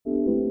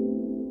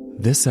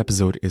This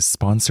episode is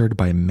sponsored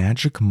by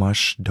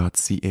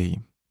magicmush.ca.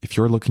 If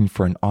you're looking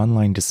for an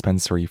online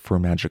dispensary for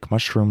magic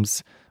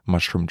mushrooms,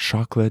 mushroom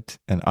chocolate,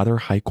 and other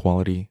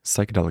high-quality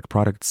psychedelic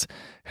products,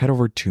 head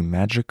over to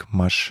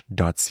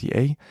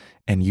magicmush.ca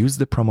and use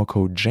the promo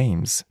code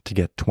JAMES to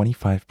get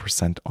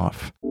 25%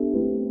 off.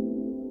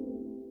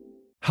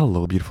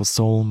 Hello, beautiful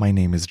soul. My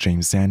name is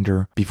James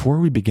Zander. Before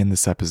we begin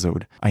this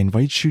episode, I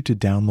invite you to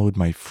download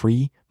my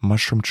free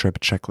mushroom trip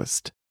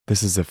checklist.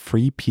 This is a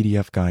free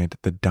PDF guide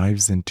that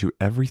dives into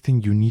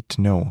everything you need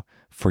to know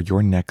for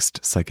your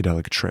next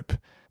psychedelic trip.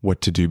 What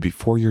to do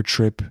before your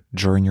trip,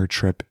 during your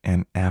trip,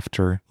 and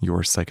after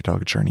your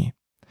psychedelic journey.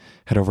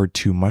 Head over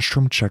to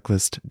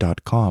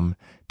mushroomchecklist.com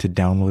to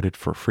download it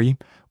for free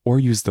or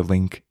use the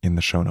link in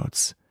the show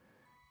notes.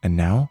 And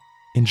now,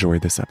 enjoy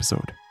this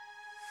episode.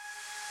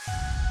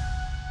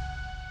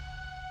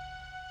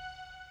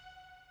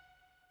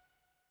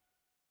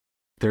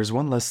 There's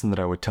one lesson that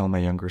I would tell my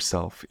younger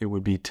self. It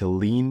would be to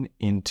lean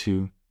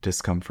into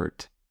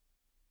discomfort.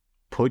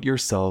 Put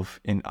yourself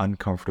in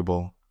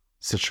uncomfortable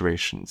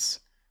situations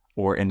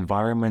or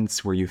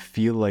environments where you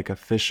feel like a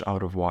fish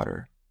out of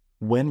water.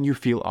 When you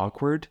feel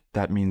awkward,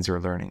 that means you're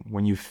learning.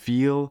 When you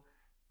feel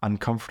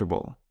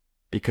uncomfortable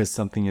because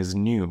something is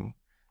new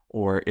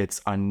or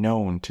it's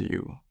unknown to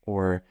you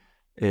or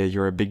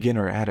you're a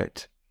beginner at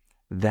it,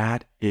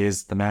 that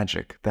is the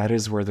magic. That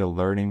is where the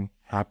learning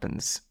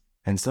happens.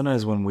 And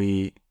sometimes when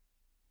we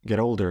get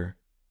older,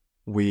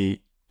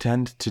 we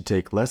tend to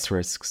take less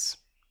risks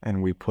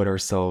and we put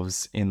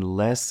ourselves in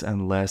less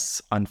and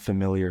less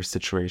unfamiliar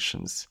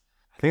situations.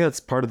 I think that's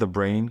part of the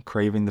brain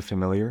craving the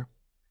familiar.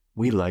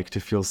 We like to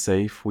feel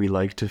safe. We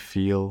like to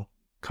feel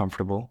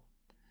comfortable.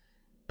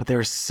 But there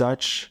are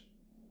such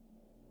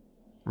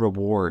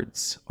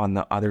rewards on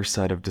the other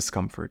side of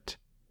discomfort,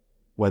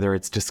 whether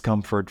it's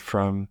discomfort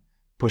from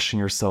pushing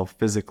yourself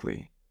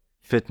physically,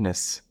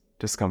 fitness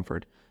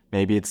discomfort.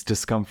 Maybe it's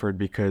discomfort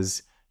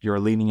because you're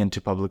leaning into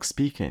public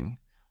speaking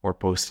or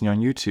posting on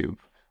YouTube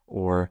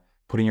or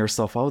putting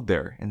yourself out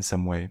there in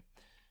some way.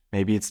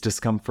 Maybe it's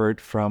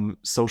discomfort from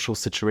social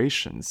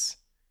situations.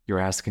 You're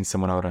asking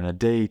someone out on a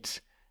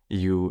date,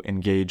 you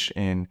engage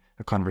in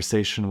a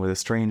conversation with a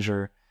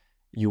stranger.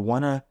 You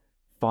want to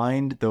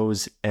find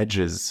those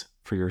edges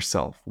for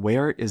yourself.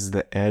 Where is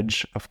the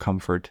edge of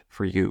comfort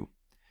for you?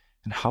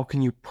 And how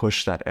can you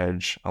push that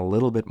edge a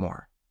little bit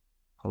more?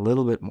 A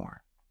little bit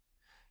more.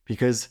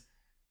 Because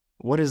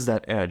what is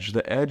that edge?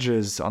 The edge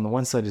is, on the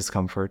one side is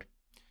comfort,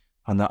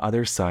 on the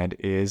other side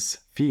is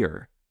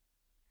fear.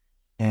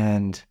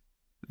 And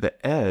the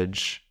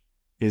edge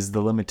is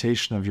the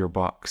limitation of your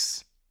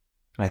box.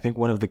 And I think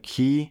one of the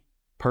key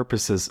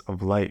purposes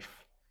of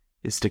life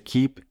is to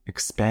keep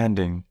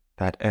expanding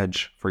that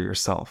edge for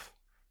yourself.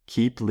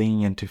 Keep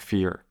leaning into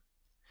fear.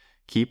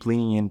 Keep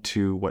leaning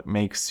into what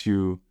makes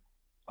you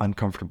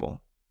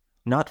uncomfortable.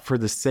 Not for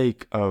the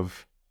sake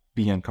of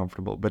being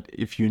uncomfortable, but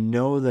if you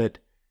know that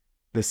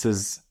this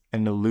is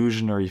an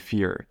illusionary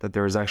fear, that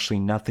there is actually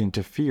nothing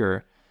to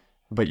fear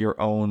but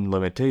your own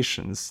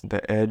limitations.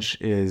 The edge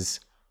is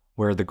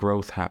where the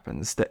growth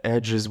happens. The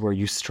edge is where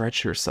you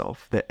stretch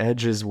yourself. The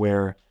edge is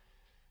where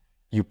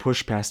you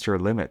push past your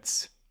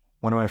limits.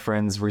 One of my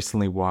friends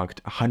recently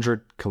walked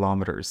 100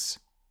 kilometers.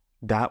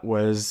 That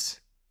was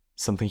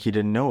something he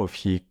didn't know if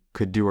he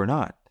could do or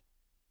not.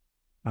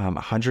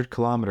 100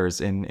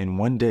 kilometers in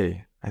one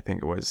day, I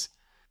think it was.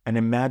 And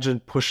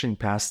imagine pushing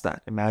past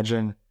that.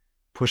 Imagine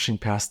pushing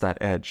past that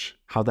edge,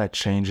 how that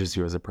changes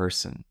you as a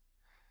person.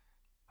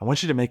 I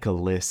want you to make a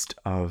list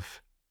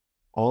of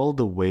all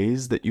the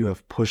ways that you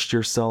have pushed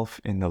yourself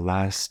in the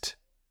last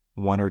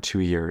 1 or 2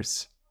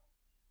 years.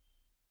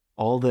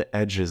 All the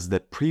edges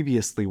that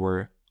previously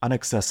were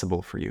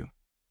inaccessible for you,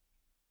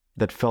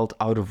 that felt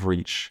out of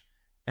reach,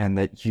 and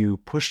that you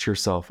pushed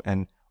yourself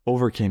and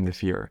overcame the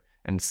fear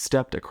and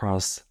stepped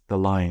across the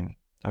line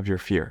of your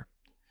fear.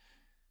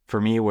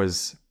 For me, it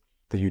was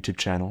the YouTube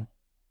channel,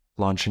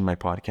 launching my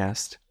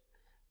podcast,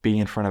 being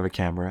in front of a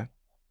camera,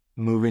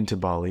 moving to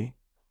Bali.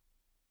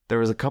 There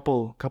was a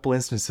couple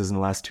instances in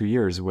the last 2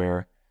 years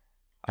where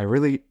I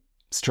really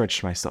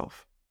stretched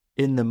myself.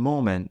 In the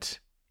moment,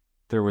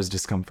 there was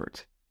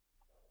discomfort.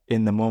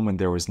 In the moment,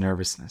 there was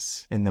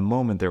nervousness. In the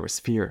moment, there was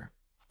fear.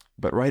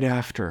 But right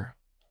after,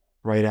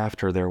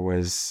 there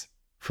was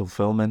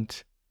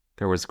fulfillment,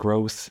 there was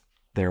growth,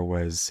 there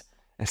was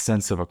a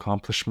sense of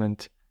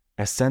accomplishment,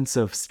 a sense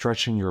of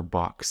stretching your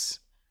box,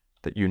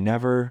 that you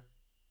never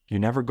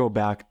go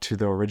back to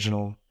the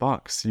original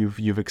box.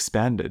 You've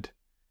expanded.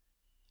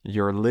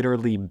 You're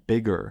literally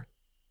bigger,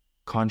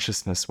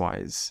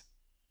 consciousness-wise,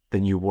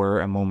 than you were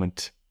a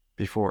moment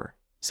before.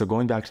 So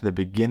going back to the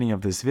beginning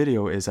of this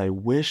video is I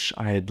wish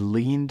I had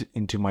leaned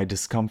into my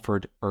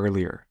discomfort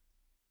earlier.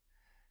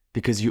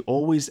 Because you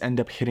always end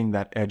up hitting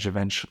that edge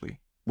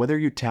eventually. Whether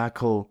you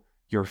tackle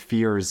your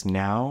fears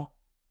now,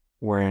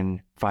 or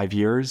in 5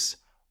 years,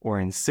 or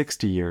in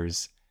 60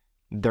 years,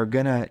 you're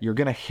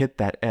gonna hit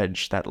that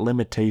edge, that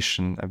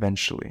limitation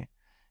eventually.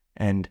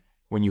 And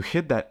when you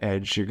hit that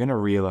edge, you're gonna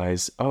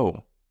realize,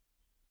 oh,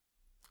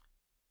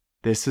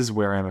 this is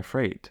where I'm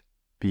afraid.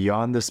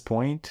 Beyond this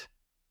point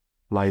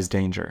lies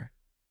danger.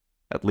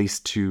 At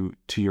least to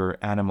your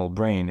animal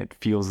brain, it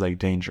feels like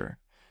danger.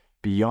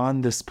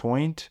 Beyond this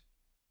point,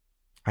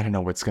 I don't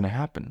know what's going to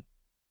happen.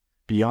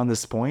 Beyond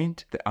this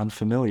point, the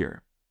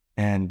unfamiliar.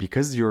 And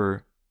because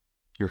you're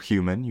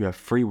human, you have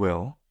free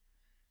will,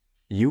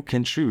 you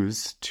can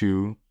choose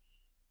to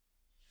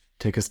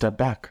take a step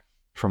back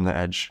from the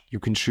edge. You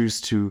can choose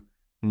to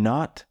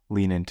not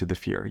lean into the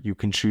fear. You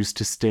can choose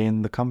to stay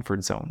in the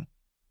comfort zone.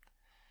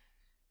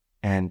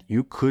 And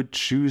you could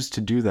choose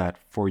to do that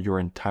for your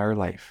entire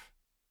life.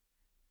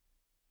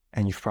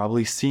 And you've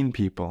probably seen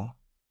people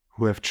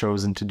who have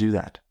chosen to do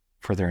that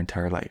for their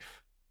entire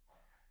life.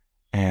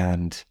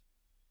 And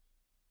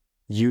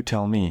you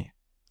tell me,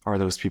 are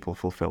those people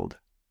fulfilled?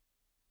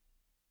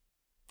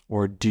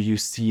 Or do you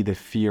see the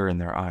fear in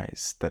their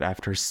eyes that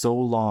after so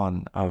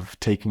long of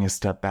taking a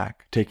step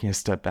back,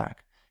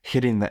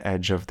 hitting the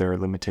edge of their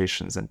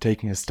limitations and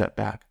taking a step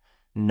back,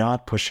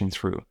 not pushing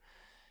through,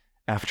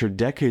 after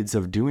decades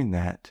of doing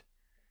that,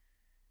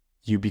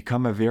 you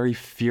become a very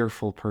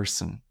fearful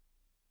person.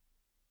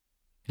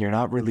 You're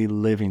not really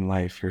living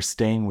life. You're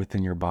staying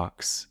within your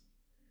box.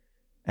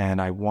 And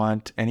I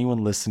want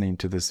anyone listening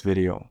to this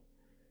video,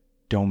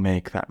 don't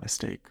make that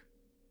mistake.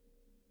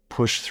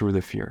 Push through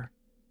the fear.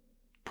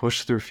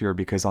 Push through fear,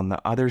 because on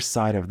the other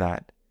side of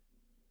that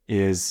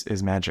is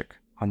magic.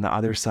 On the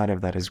other side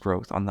of that is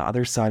growth. On the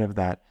other side of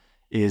that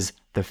is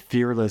the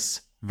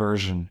fearless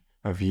version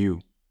of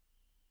you.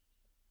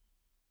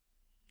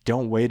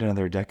 Don't wait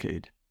another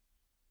decade.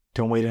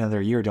 Don't wait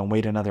another year. Don't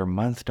wait another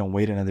month. Don't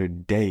wait another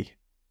day.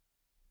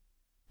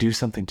 Do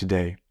something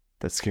today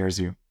that scares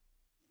you.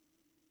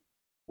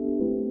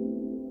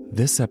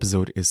 This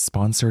episode is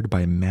sponsored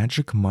by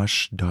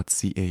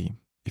magicmush.ca.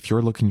 If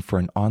you're looking for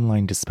an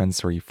online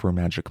dispensary for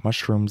magic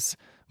mushrooms,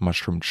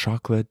 mushroom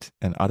chocolate,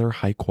 and other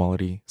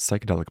high-quality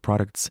psychedelic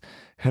products,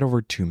 head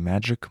over to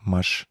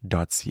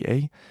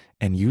magicmush.ca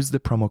and use the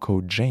promo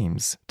code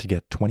JAMES to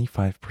get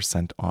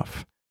 25%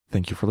 off.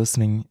 Thank you for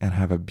listening and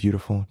have a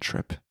beautiful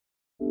trip.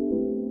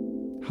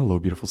 Hello,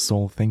 beautiful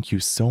soul. Thank you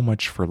so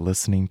much for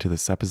listening to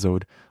this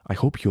episode. I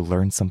hope you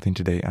learned something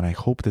today, and I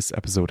hope this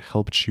episode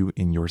helped you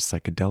in your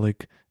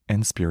psychedelic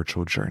and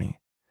spiritual journey.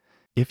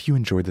 If you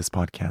enjoyed this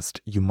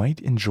podcast, you might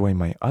enjoy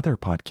my other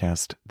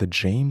podcast, The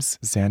James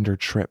Xander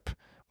Trip,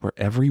 where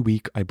every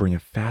week I bring a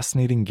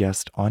fascinating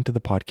guest onto the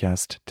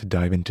podcast to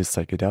dive into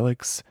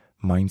psychedelics,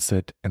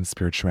 mindset, and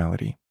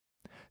spirituality.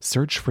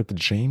 Search for The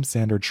James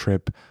Xander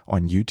Trip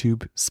on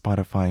YouTube,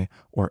 Spotify,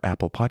 or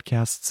Apple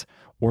Podcasts,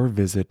 or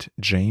visit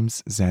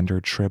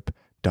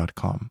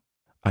jamesxandertrip.com.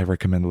 I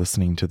recommend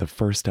listening to the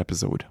first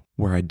episode,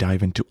 where I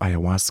dive into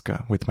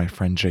ayahuasca with my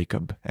friend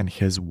Jacob and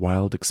his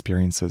wild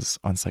experiences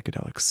on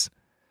psychedelics.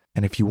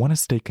 And if you want to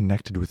stay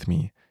connected with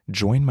me,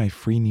 join my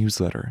free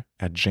newsletter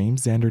at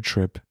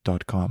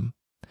jamesxandertrip.com.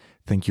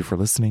 Thank you for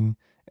listening,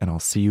 and I'll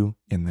see you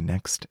in the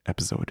next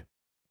episode.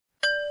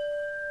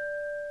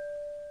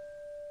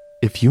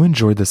 If you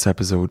enjoyed this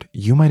episode,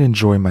 you might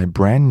enjoy my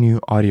brand new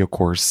audio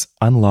course,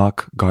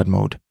 Unlock God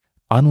Mode.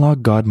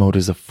 Unlock God Mode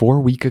is a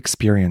 4-week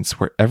experience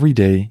where every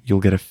day you'll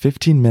get a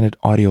 15-minute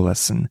audio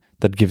lesson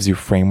that gives you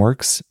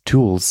frameworks,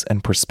 tools,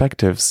 and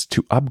perspectives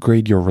to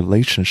upgrade your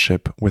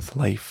relationship with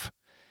life.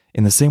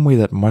 In the same way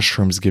that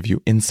mushrooms give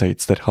you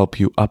insights that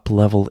help you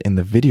up-level in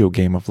the video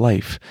game of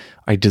life,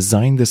 I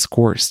designed this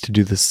course to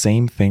do the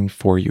same thing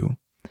for you.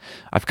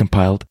 I've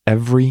compiled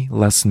every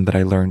lesson that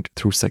I learned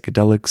through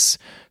psychedelics,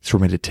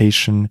 through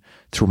meditation,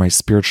 through my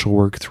spiritual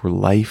work, through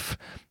life.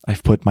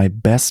 I've put my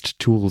best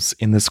tools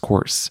in this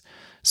course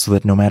so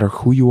that no matter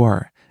who you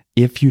are,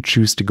 if you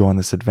choose to go on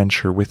this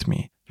adventure with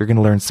me, you're going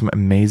to learn some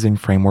amazing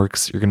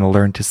frameworks. You're going to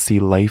learn to see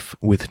life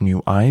with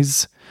new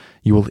eyes.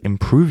 You will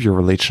improve your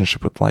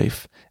relationship with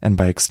life, and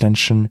by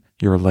extension,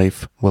 your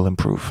life will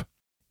improve.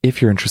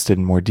 If you're interested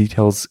in more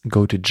details,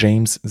 go to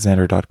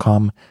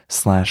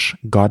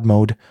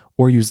jamesxander.com/godmode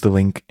or use the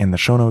link in the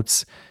show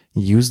notes.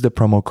 Use the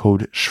promo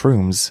code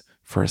SHROOMS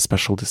for a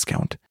special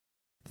discount.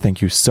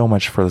 Thank you so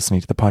much for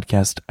listening to the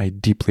podcast. I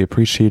deeply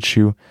appreciate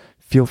you.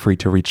 Feel free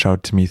to reach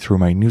out to me through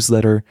my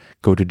newsletter.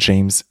 Go to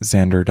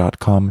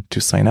jamesxander.com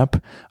to sign up.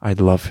 I'd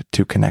love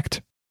to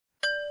connect.